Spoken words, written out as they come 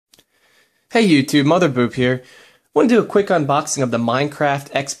Hey YouTube, Mother Boop here. Want to do a quick unboxing of the Minecraft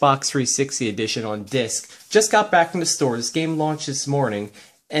Xbox 360 edition on disc. Just got back from the store. This game launched this morning,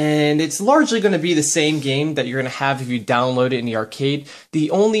 and it's largely going to be the same game that you're going to have if you download it in the arcade. The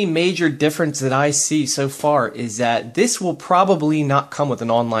only major difference that I see so far is that this will probably not come with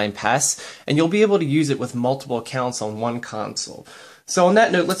an online pass, and you'll be able to use it with multiple accounts on one console. So on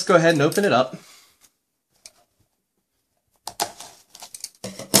that note, let's go ahead and open it up.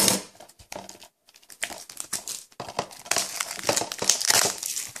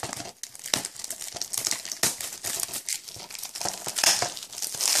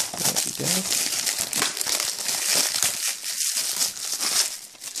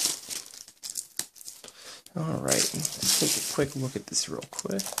 Alright, let's take a quick look at this real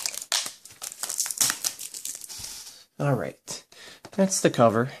quick. Alright, that's the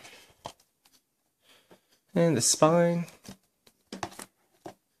cover. And the spine.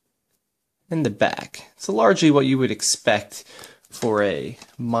 And the back. So largely what you would expect for a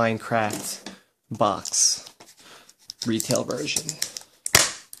Minecraft box retail version.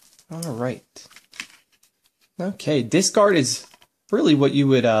 Alright. Okay, disc art is really what you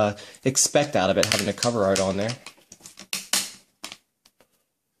would expect out of it, having the cover art on there.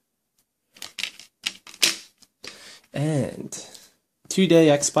 And 2-day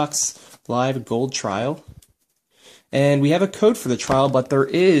Xbox Live Gold trial. And we have a code for the trial, but there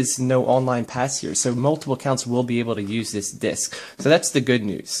is no online pass here, so multiple accounts will be able to use this disc. So that's the good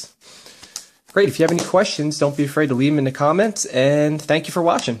news. Great, if you have any questions, don't be afraid to leave them in the comments, and thank you for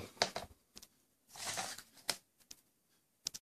watching.